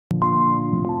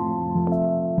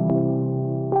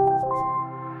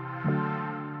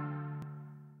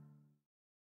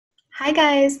Hi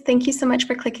guys, thank you so much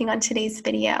for clicking on today's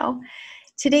video.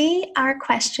 Today our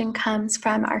question comes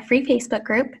from our free Facebook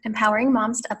group, Empowering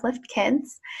Moms to Uplift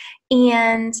Kids,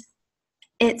 and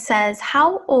it says,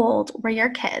 how old were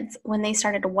your kids when they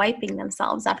started wiping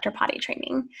themselves after potty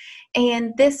training?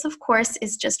 And this, of course,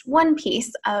 is just one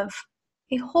piece of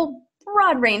a whole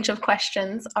broad range of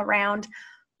questions around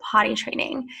potty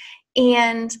training.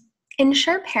 And in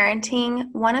S.U.R.E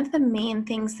parenting, one of the main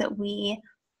things that we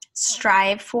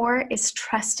strive for is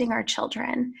trusting our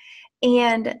children.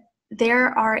 And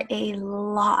there are a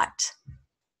lot,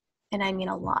 and I mean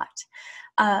a lot,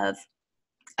 of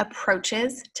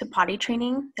approaches to potty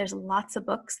training. There's lots of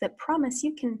books that promise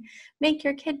you can make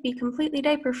your kid be completely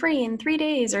diaper free in 3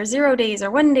 days or 0 days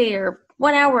or 1 day or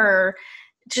 1 hour.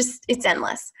 Just, it's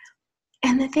endless.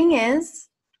 And the thing is,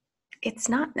 it's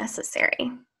not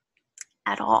necessary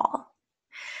at all.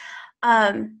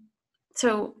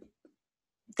 So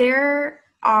there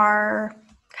are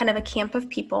kind of a camp of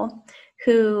people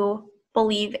who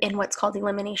believe in what's called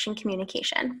elimination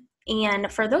communication. And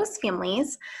for those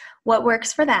families, what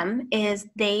works for them is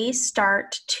they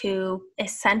start to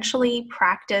essentially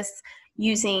practice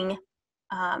using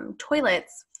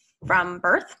toilets from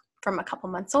birth, from a couple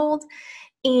months old,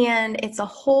 and it's a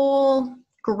whole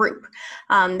group.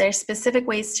 There's specific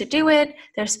ways to do it,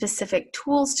 there's specific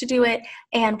tools to do it,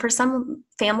 and for some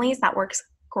families that works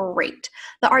great.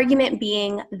 The argument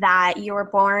being that you were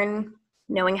born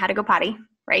knowing how to go potty,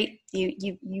 right?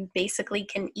 You basically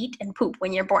can eat and poop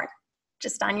when you're born,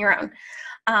 just on your own.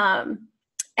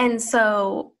 And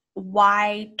so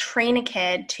why train a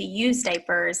kid to use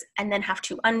diapers and then have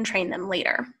to untrain them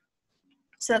later?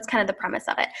 So that's kind of the premise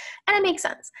of it. And it makes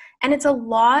sense. And it's a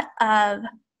lot of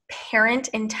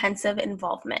parent-intensive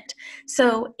involvement.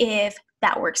 So if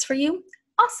that works for you,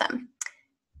 awesome.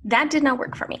 That did not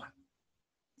work for me,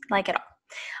 like at all.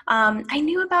 I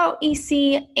knew about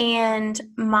AC, and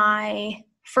my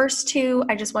first two,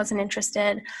 I just wasn't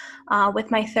interested.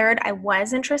 With my third, I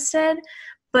was interested,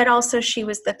 but also she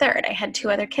was the third. I had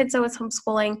 2 other kids I was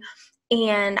homeschooling,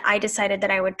 and I decided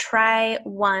that I would try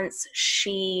once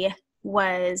she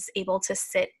was able to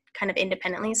sit kind of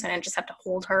independently, so I didn't just have to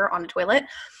hold her on a toilet.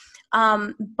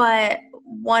 But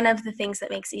one of the things that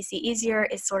makes EC easier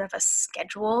is sort of a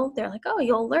schedule. They're like, oh,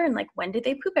 you'll learn, like, when do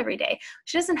they poop every day?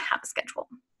 She doesn't have a schedule,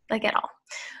 like, at all.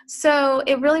 So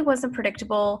it really wasn't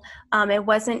predictable. It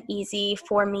wasn't easy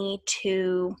for me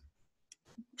to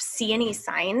see any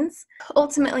signs.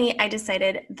 Ultimately, I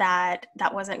decided that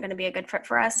that wasn't going to be a good fit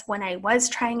for us. When I was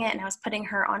trying it and I was putting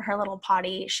her on her little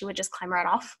potty, she would just climb right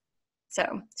off.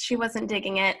 So she wasn't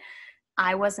digging it.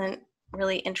 I wasn't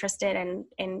really interested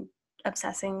in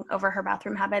obsessing over her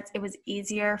bathroom habits. It was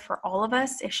easier for all of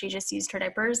us if she just used her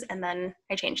diapers and then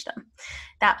I changed them.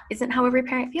 That isn't how every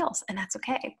parent feels, and that's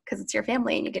okay because it's your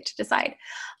family and you get to decide.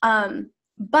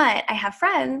 But I have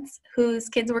friends whose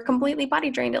kids were completely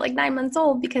potty trained at like 9 months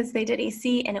old because they did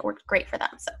AC and it worked great for them.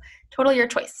 So totally your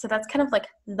choice. So that's kind of like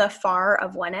the far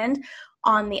of one end.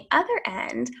 On the other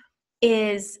end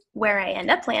is where I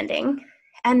end up landing,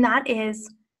 and that is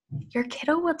your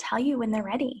kiddo will tell you when they're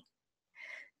ready.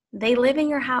 They live in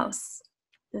your house.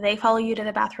 They follow you to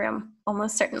the bathroom,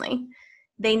 almost certainly.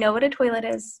 They know what a toilet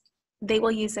is. They will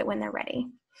use it when they're ready.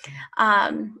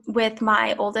 With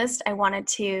my oldest, I wanted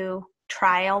to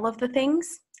try all of the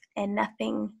things, and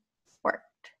nothing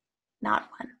worked, not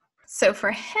one. So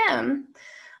for him,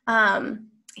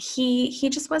 he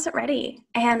just wasn't ready.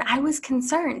 And I was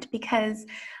concerned because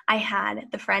I had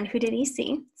the friend who did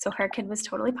EC, so her kid was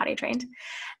totally potty trained.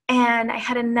 And I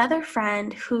had another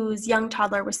friend whose young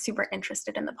toddler was super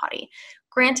interested in the potty.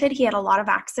 Granted, he had a lot of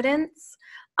accidents.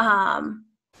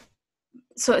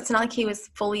 So it's not like he was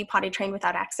fully potty trained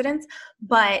without accidents,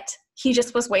 but he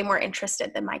just was way more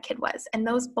interested than my kid was. And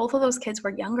both of those kids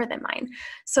were younger than mine.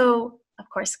 So of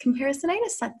course,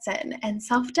 comparisonitis sets in, and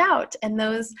self-doubt, and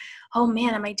those, oh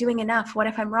man, am I doing enough? What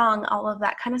if I'm wrong? All of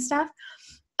that kind of stuff.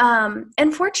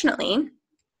 And fortunately,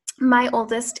 my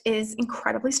oldest is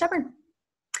incredibly stubborn.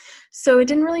 So it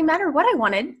didn't really matter what I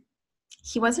wanted.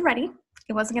 He wasn't ready.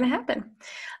 It wasn't going to happen.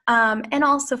 And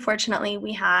also, fortunately,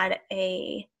 we had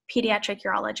a pediatric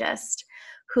urologist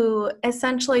who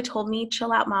essentially told me,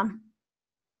 chill out, Mom.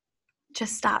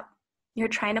 Just stop. You're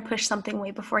trying to push something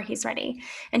way before he's ready.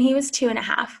 And he was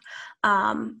 2.5.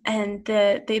 And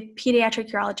the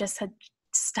pediatric urologist said,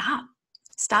 stop.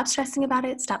 Stop stressing about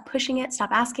it. Stop pushing it.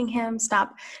 Stop asking him.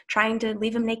 Stop trying to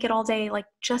leave him naked all day. Like,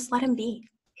 just let him be.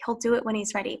 He'll do it when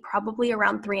he's ready, probably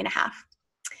around 3.5.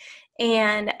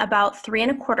 And about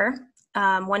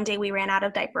 3.25, one day we ran out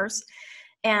of diapers,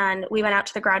 and we went out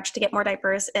to the garage to get more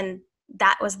diapers, and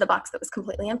that was the box that was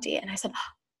completely empty. And I said,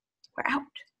 oh, we're out.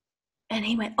 And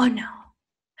he went, oh no.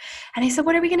 And I said,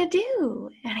 what are we going to do?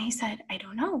 And he said, I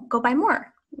don't know. Go buy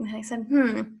more. And I said,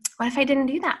 what if I didn't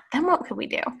do that? Then what could we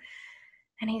do?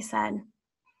 And he said,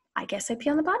 I guess I pee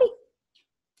on the potty.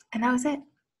 And that was it.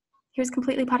 He was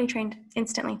completely potty trained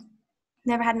instantly.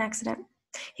 Never had an accident.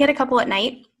 He had a couple at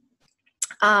night,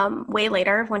 way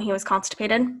later when he was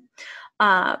constipated,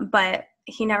 but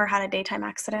he never had a daytime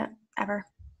accident ever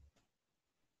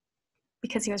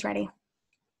because he was ready.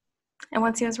 And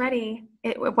once he was ready,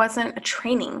 it wasn't a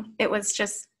training. It was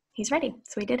just, he's ready.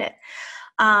 So he did it.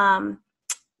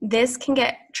 This can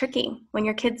get tricky when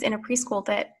your kid's in a preschool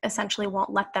that essentially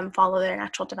won't let them follow their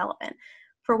natural development.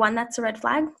 For one, that's a red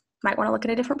flag. Might want to look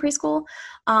at a different preschool.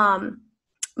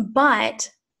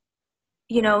 But,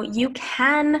 you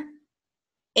can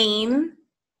aim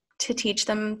to teach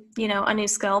them, a new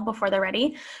skill before they're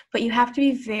ready, but you have to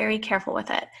be very careful with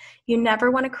it. You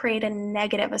never want to create a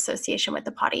negative association with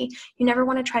the potty. You never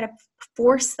want to try to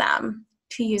force them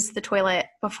to use the toilet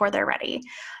before they're ready.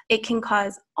 It can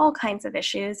cause all kinds of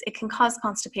issues. It can cause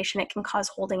constipation. It can cause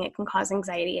holding. It can cause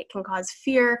anxiety. It can cause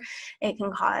fear. It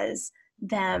can cause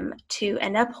them to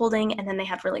end up holding, and then they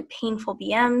have really painful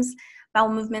BMs, bowel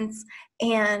movements,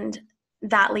 and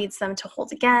that leads them to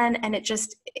hold again, and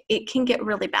it can get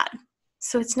really bad.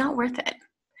 So it's not worth it.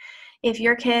 If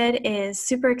your kid is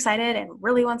super excited and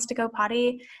really wants to go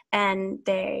potty, and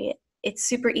it's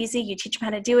super easy, you teach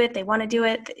them how to do it, they want to do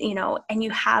it, and you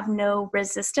have no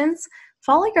resistance,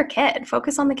 follow your kid,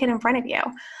 focus on the kid in front of you.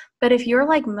 But if you're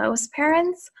like most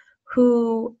parents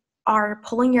who are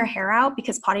pulling your hair out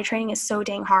because potty training is so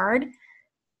dang hard,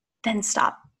 then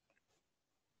stop.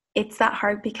 It's that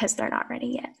hard because they're not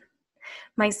ready yet.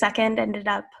 My second ended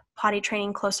up potty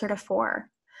training closer to 4.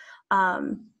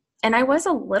 And I was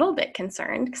a little bit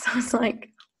concerned because I was like,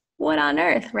 what on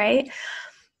earth, right?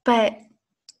 But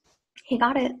he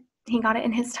got it. He got it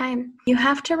in his time. You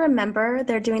have to remember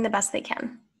they're doing the best they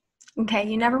can. Okay?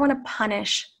 You never want to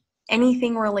punish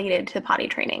anything related to potty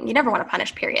training. You never want to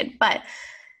punish, period. But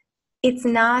it's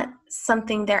not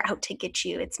something they're out to get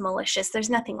you. It's malicious. There's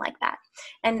nothing like that.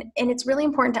 And it's really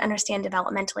important to understand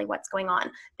developmentally what's going on.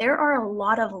 There are a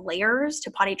lot of layers to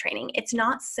potty training. It's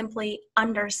not simply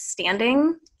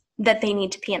understanding that they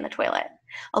need to pee in the toilet.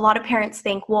 A lot of parents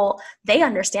think, well, they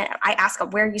understand. I ask them,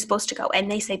 where are you supposed to go?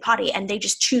 And they say potty, and they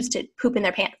just choose to poop in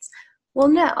their pants. Well,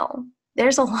 no,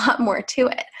 there's a lot more to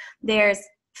it. There's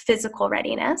physical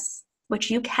readiness,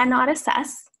 which you cannot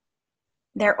assess.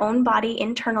 Their own body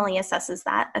internally assesses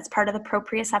that. That's part of the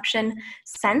proprioception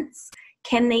sense.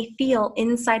 Can they feel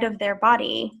inside of their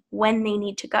body when they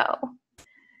need to go?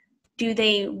 Do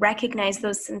they recognize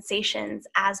those sensations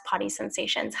as potty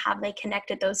sensations? Have they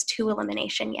connected those to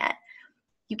elimination yet?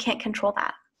 You can't control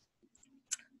that.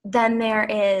 Then there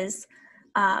is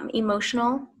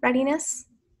emotional readiness.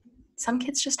 Some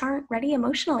kids just aren't ready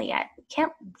emotionally yet. You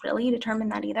can't really determine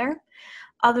that either,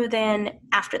 other than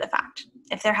after the fact.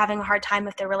 If they're having a hard time,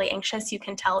 if they're really anxious, you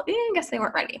can tell, I guess they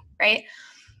weren't ready, right?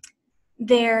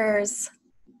 There's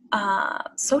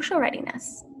social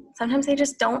readiness. Sometimes they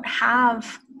just don't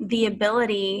have the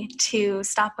ability to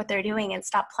stop what they're doing and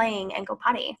stop playing and go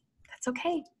potty. That's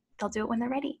okay. They'll do it when they're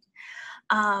ready.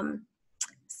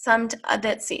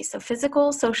 Let's see. So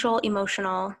physical, social,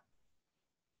 emotional,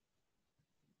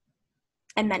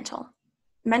 and mental.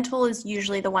 Mental is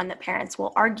usually the one that parents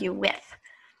will argue with.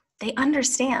 They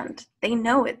understand. They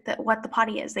know what the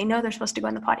potty is. They know they're supposed to go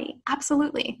in the potty.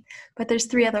 Absolutely. But there's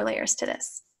 3 other layers to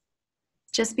this.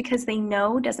 Just because they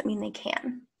know doesn't mean they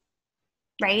can,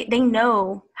 right? They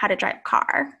know how to drive a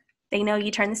car. They know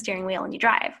you turn the steering wheel and you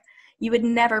drive. You would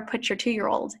never put your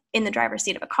 2-year-old in the driver's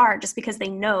seat of a car just because they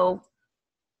know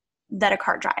that a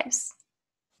car drives,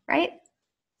 right?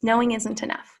 Knowing isn't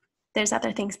enough. There's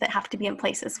other things that have to be in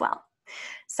place as well.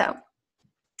 So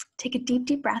take a deep,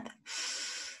 deep breath.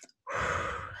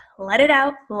 Let it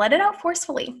out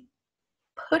forcefully.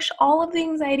 Push all of the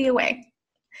anxiety away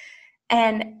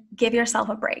and give yourself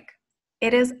a break.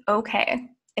 It is okay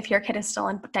if your kid is still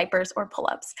in diapers or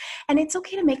pull-ups. And it's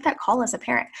okay to make that call as a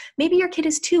parent. Maybe your kid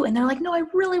is 2 and they're like, no, I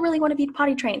really, really want to be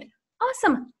potty trained.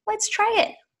 Awesome. Let's try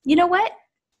it. You know what?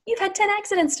 You've had 10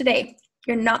 accidents today.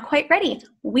 You're not quite ready.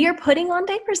 We are putting on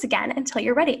diapers again until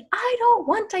you're ready. I don't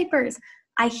want diapers.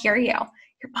 I hear you.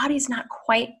 Your body's not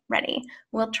quite ready.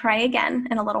 We'll try again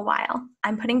in a little while.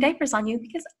 I'm putting diapers on you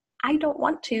because I don't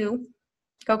want to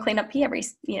go clean up pee every,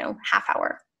 half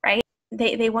hour, right?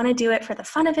 They want to do it for the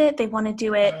fun of it. They want to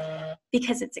do it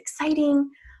because it's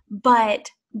exciting, but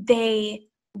they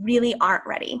really aren't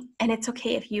ready. And it's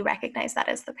okay if you recognize that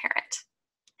as the parent.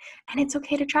 And it's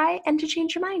okay to try and to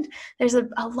change your mind. There's a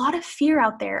lot of fear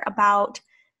out there about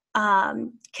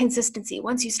Consistency.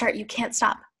 Once you start, you can't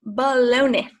stop.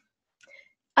 Baloney.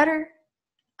 Utter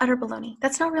baloney.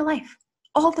 That's not real life.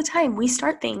 All the time we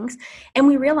start things and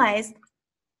we realize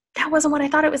that wasn't what I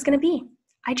thought it was going to be.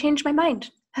 I changed my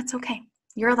mind. That's okay.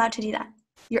 You're allowed to do that.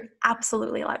 You're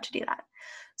absolutely allowed to do that.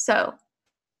 So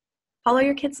follow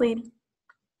your kid's lead.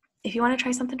 If you want to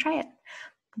try something, try it.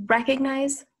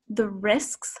 Recognize the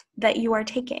risks that you are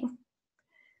taking.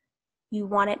 You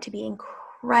want it to be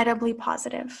incredibly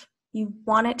positive. You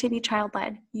want it to be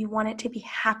child-led. You want it to be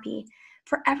happy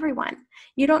for everyone.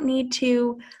 You don't need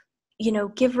to,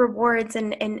 give rewards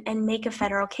and make a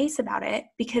federal case about it,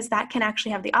 because that can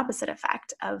actually have the opposite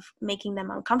effect of making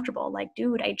them uncomfortable. Like,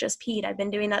 dude, I just peed. I've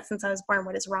been doing that since I was born.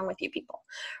 What is wrong with you people,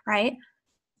 right?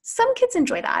 Some kids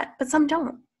enjoy that, but some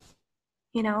don't.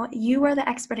 You are the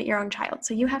expert at your own child,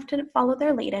 so you have to follow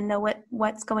their lead and know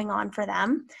what's going on for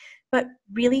them, but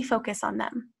really focus on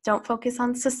them. Don't focus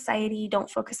on society. Don't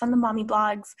focus on the mommy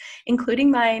blogs, including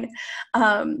mine.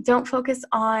 Don't focus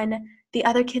on the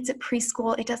other kids at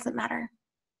preschool. It doesn't matter.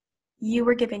 You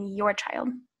were given your child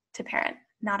to parent,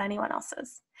 not anyone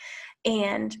else's.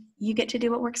 And you get to do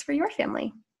what works for your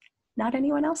family, not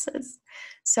anyone else's.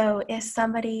 So if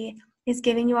somebody is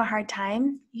giving you a hard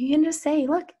time, you can just say,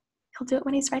 look, he'll do it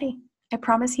when he's ready. I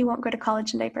promise he won't go to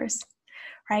college in diapers,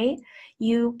 right?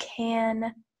 You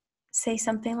can say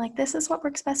something like, this is what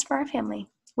works best for our family.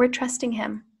 We're trusting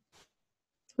him.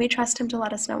 We trust him to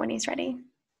let us know when he's ready.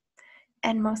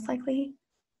 And most likely,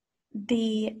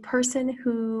 the person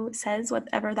who says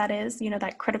whatever that is,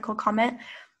 that critical comment,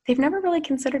 they've never really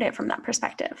considered it from that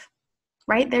perspective,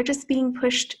 right? They're just being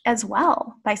pushed as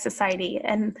well by society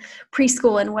and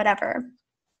preschool and whatever.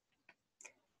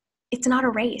 It's not a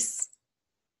race.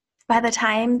 By the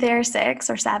time they're 6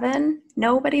 or 7,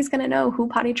 nobody's going to know who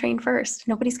potty trained first.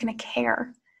 Nobody's going to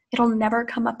care. It'll never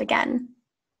come up again.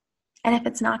 And if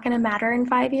it's not going to matter in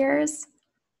 5 years,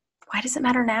 why does it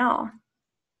matter now?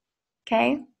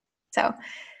 Okay? So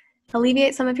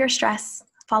alleviate some of your stress.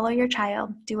 Follow your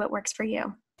child. Do what works for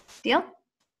you. Deal?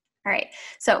 All right.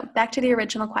 So back to the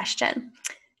original question.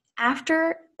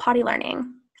 After potty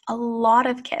learning, a lot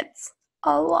of kids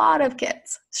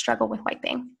struggle with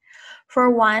wiping. For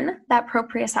one, that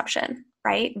proprioception,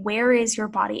 right? Where is your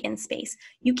body in space?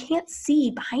 You can't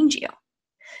see behind you.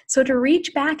 So to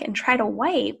reach back and try to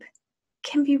wipe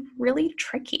can be really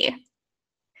tricky.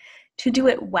 To do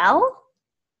it well,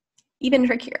 even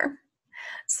trickier.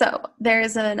 So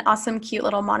there's an awesome, cute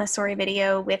little Montessori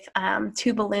video with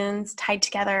 2 balloons tied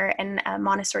together and a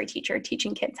Montessori teacher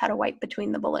teaching kids how to wipe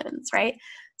between the balloons, right?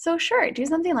 So sure, do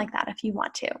something like that if you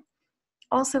want to.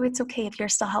 Also, it's okay if you're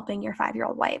still helping your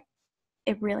 5-year-old wipe.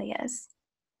 It really is.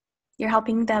 You're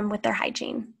helping them with their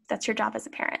hygiene. That's your job as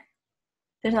a parent.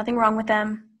 There's nothing wrong with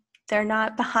them. They're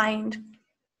not behind.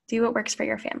 Do what works for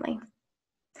your family.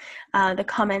 The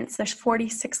comments, there's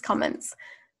 46 comments.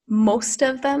 Most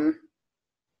of them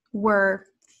were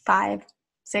 5,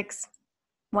 6.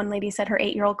 One lady said her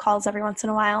 8-year-old calls every once in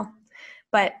a while,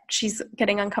 but she's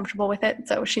getting uncomfortable with it,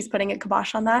 so she's putting a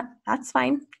kibosh on that. That's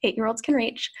fine. 8-year-olds can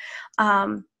reach.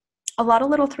 A lot of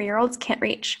little 3-year-olds can't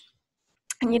reach.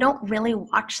 And you don't really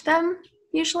watch them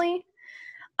usually.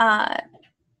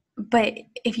 But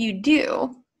if you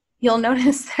do, you'll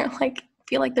notice they're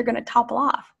feel like they're going to topple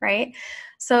off, right?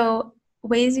 So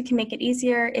ways you can make it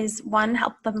easier is, one,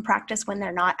 help them practice when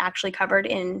they're not actually covered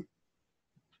in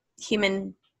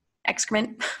human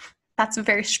excrement. That's a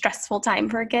very stressful time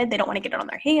for a kid. They don't want to get it on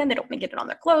their hand. They don't want to get it on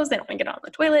their clothes. They don't want to get it on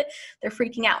the toilet. They're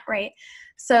freaking out, right?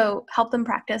 So help them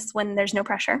practice when there's no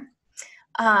pressure.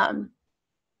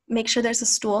 Make sure there's a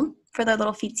stool for their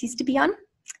little feetsies to be on.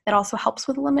 It also helps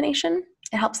with elimination.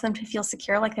 It helps them to feel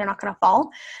secure, like they're not going to fall.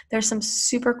 There's some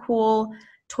super cool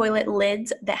toilet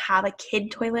lids that have a kid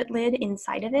toilet lid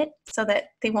inside of it so that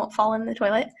they won't fall in the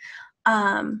toilet.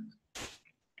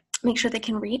 Make sure they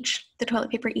can reach the toilet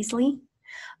paper easily.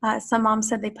 Some moms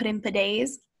said they put in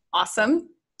bidets. Awesome.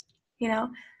 There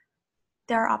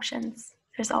are options.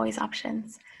 There's always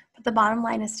options. But the bottom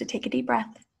line is to take a deep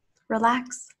breath,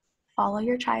 relax, follow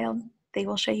your child. They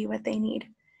will show you what they need.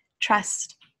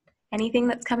 Trust. Anything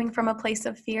that's coming from a place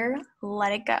of fear,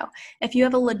 let it go. If you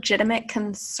have a legitimate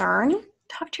concern,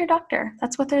 talk to your doctor.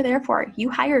 That's what they're there for. You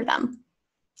hire them.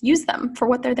 Use them for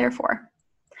what they're there for.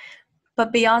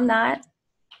 But beyond that,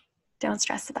 don't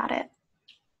stress about it.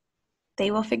 They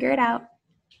will figure it out.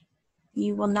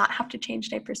 You will not have to change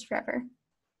diapers forever.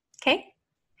 Okay?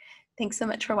 Thanks so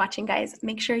much for watching, guys.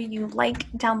 Make sure you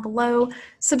like down below,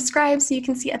 subscribe so you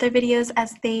can see other videos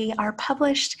as they are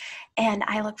published, and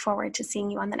I look forward to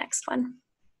seeing you on the next one.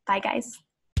 Bye, guys.